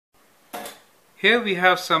Here we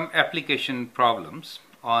have some application problems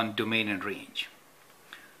on domain and range.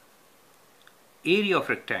 Area of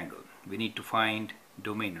rectangle, we need to find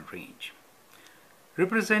domain and range.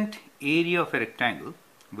 Represent area of a rectangle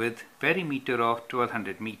with perimeter of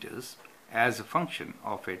 1200 meters as a function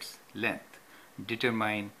of its length.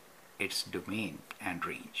 Determine its domain and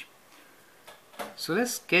range. So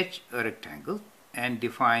let's sketch a rectangle and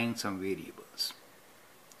define some variables.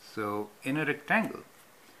 So in a rectangle,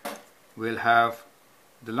 we'll have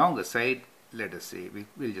the longer side, let us say,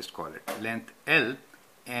 we'll just call it length L,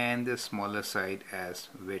 and the smaller side as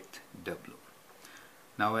width W.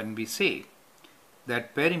 Now when we say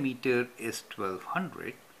that perimeter is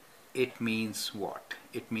 1200, it means what?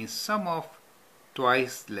 It means sum of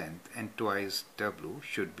twice length and twice W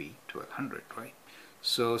should be 1200, right?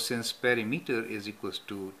 So since perimeter is equals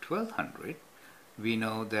to 1200, we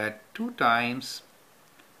know that 2 times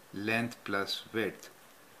length plus width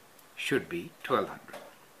should be 1200.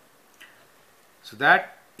 So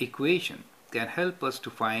that equation can help us to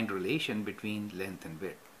find relation between length and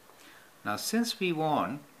width. Now since we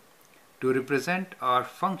want to represent our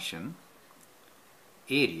function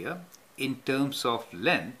area in terms of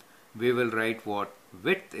length, we will write what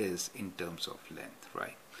width is in terms of length,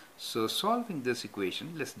 right? So solving this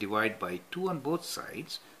equation, let's divide by 2 on both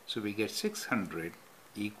sides. So we get 600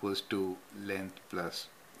 equals to length plus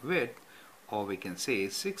width, or we can say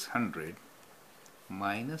 600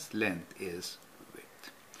 minus length is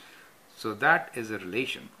width. So that is a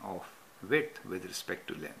relation of width with respect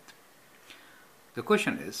to length. The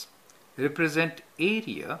question is, represent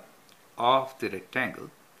area of the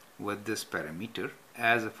rectangle with this perimeter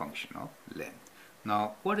as a function of length.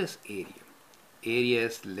 Now what is area? Area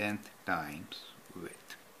is length times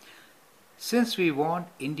width. Since we want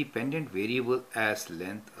independent variable as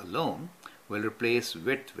length alone, we'll replace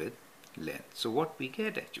width with length. So what we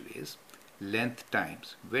get actually is length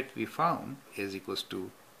times width we found is equals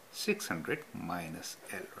to 600 minus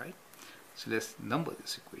L, right? So let's number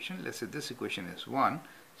this equation. Let's say this equation is 1.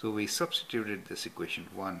 So we substituted this equation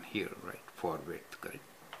 1 here, right, for width, correct?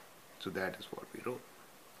 So that is what we wrote.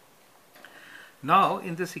 Now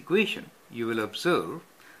in this equation, you will observe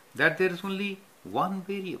that there is only one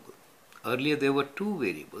variable. Earlier there were 2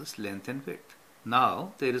 variables, length and width.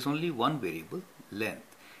 Now there is only one variable, length.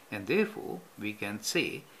 And therefore, we can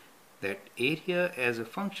say that area as a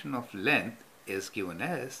function of length is given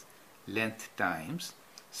as length times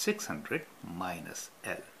 600 minus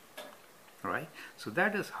L. Right? So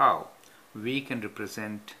that is how we can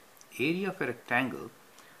represent area of a rectangle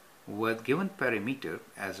with given perimeter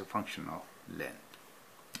as a function of length.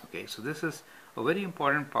 Okay, so this is a very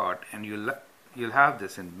important part, and you'll have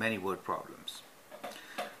this in many word problems.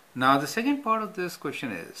 Now the second part of this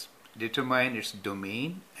question is determine its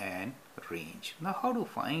domain and range. Now how to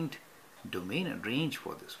find domain and range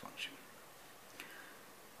for this function?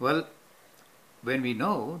 Well, when we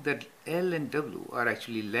know that L and W are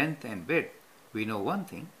actually length and width, we know one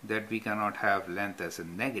thing, that we cannot have length as a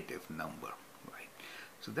negative number, right?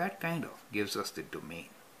 So that kind of gives us the domain.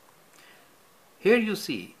 Here you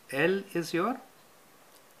see L is your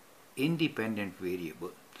independent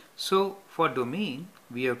variable. So for domain,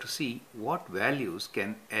 we have to see what values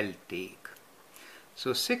can L take.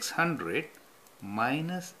 So 600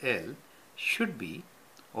 minus L should be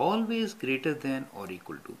always greater than or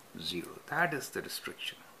equal to 0. That is the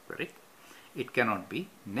restriction, correct? It cannot be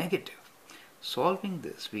negative. Solving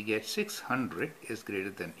this, we get 600 is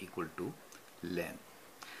greater than equal to length.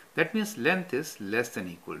 That means length is less than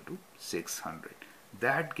equal to 600.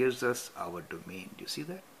 That gives us our domain. Do you see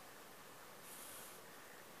that?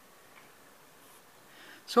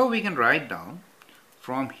 So we can write down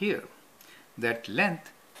from here that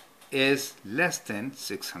length is less than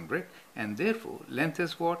 600, and therefore length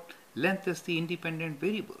is what? Length is the independent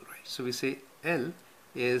variable, right? So we say L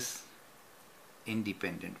is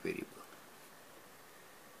independent variable.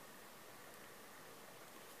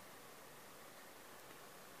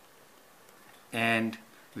 And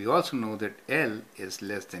we also know that L is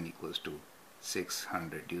less than equals to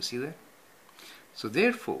 600. Do you see that? So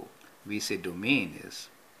therefore we say domain is,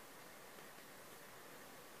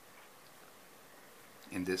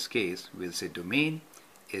 in this case we'll say domain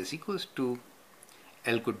is equals to,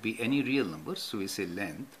 L could be any real number, so we say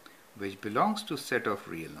length which belongs to set of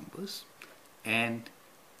real numbers, and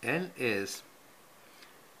L is,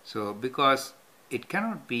 so because it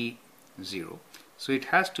cannot be 0, so it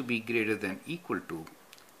has to be greater than equal to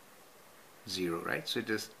 0, right? So it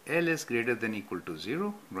is L is greater than equal to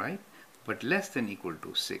 0, right? But less than equal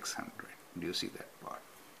to 600. Do you see that part?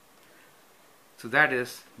 So that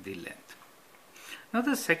is the length. Now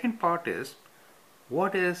the second part is,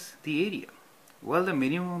 what is the area? Well, the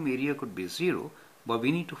minimum area could be 0, but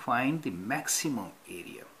we need to find the maximum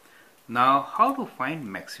area. Now, how to find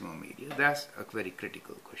maximum area? That's a very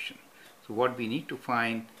critical question. So what we need to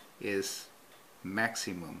find is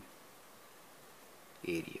maximum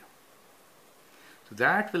area. So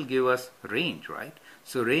that will give us range, right?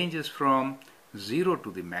 So range is from 0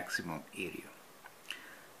 to the maximum area.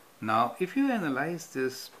 Now, if you analyze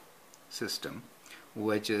this system,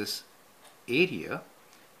 which is area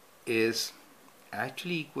is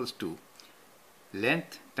actually equals to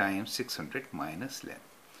length times 600 minus length.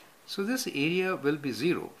 So this area will be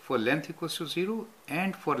 0 for length equals to 0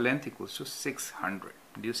 and for length equals to 600.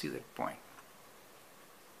 Do you see that point?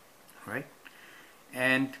 Right?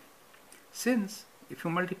 And since if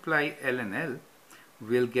you multiply L and L,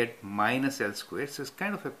 we'll get minus L squared. So it's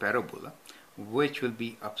kind of a parabola which will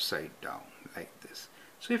be upside down like this.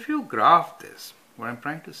 So if you graph this, what I'm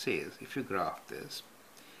trying to say is if you graph this,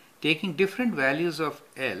 taking different values of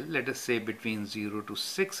L, let us say between 0 to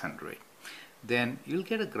 600, then you'll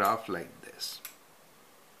get a graph like this.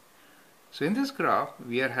 So in this graph,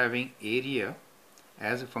 we are having area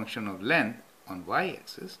as a function of length on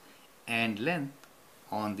y-axis and length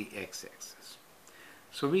on the x-axis.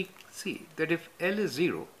 So we see that if L is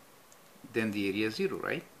 0, then the area is 0,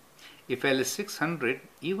 right? If L is 600,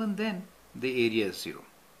 even then the area is 0.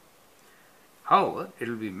 However, it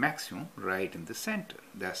will be maximum right in the center.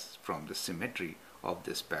 That's from the symmetry of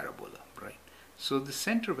this parabola, right? So the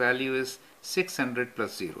center value is 600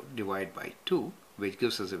 plus 0 divided by 2, which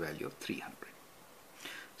gives us a value of 300.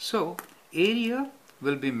 So area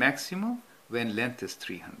will be maximum when length is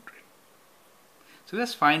 300. So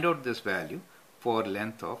let's find out this value for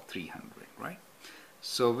length of 300, right?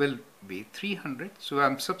 So will be 300. So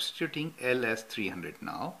I'm substituting L as 300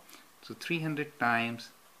 now. So 300 times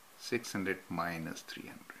 600 minus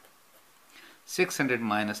 300. 600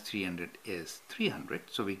 minus 300 is 300.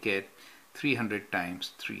 So we get 300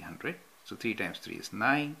 times 300. So 3 times 3 is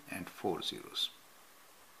 9 and 4 zeros.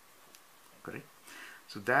 Correct?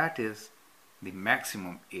 So that is the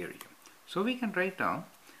maximum area. So we can write down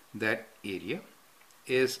that area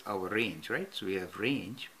is our range, right? So we have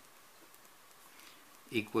range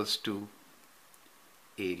equals to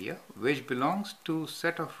area, which belongs to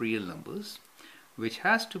set of real numbers, which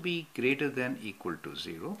has to be greater than equal to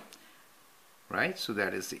 0, right? So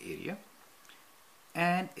that is the area,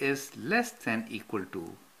 and is less than equal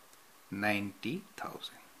to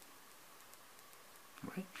 90,000,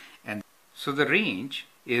 right? And so the range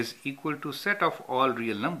is equal to set of all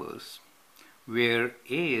real numbers where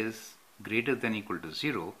a is greater than equal to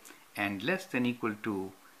 0 and less than equal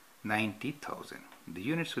to 90,000. The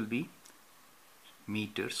units will be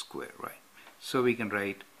meter square, right? So we can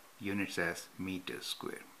write units as meter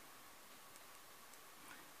square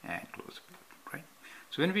and close the bracket, right?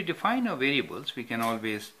 So when we define our variables, we can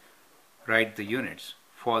always write the units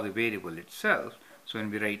for the variable itself. So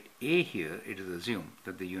when we write a here, it is assumed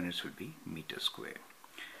that the units will be meter square.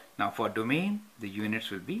 Now for domain, the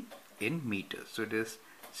units will be in meters. So it is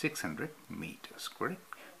 600 meters, correct?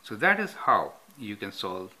 So that is how you can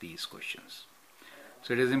solve these questions.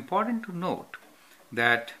 So it is important to note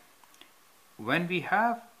that when we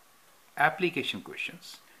have application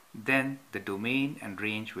questions, then the domain and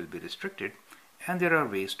range will be restricted, and there are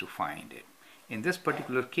ways to find it. In this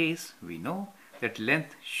particular case, we know that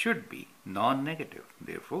length should be non-negative.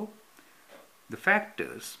 Therefore, the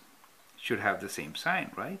factors should have the same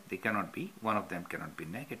sign, right? They cannot be, one of them cannot be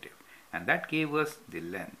negative. And that gave us the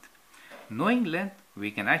length. Knowing length,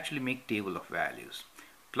 we can actually make table of values.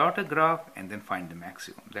 Plot a graph and then find the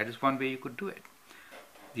maximum. That is one way you could do it.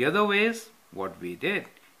 The other way is what we did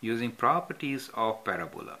using properties of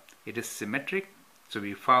parabola. It is symmetric, so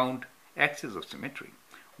we found axis of symmetry,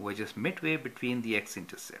 which is midway between the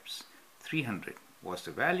x-intercepts. 300 was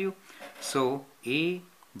the value. So a,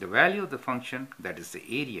 the value of the function, that is the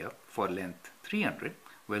area for length 300,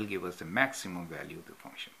 will give us the maximum value of the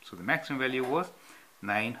function. So the maximum value was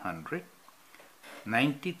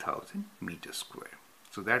 990,000 meters square.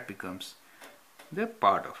 So that becomes the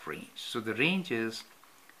part of range. So the range is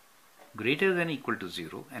greater than equal to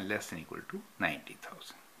 0 and less than equal to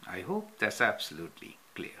 90,000. I hope that's absolutely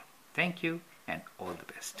clear. Thank you and all the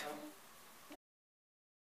best.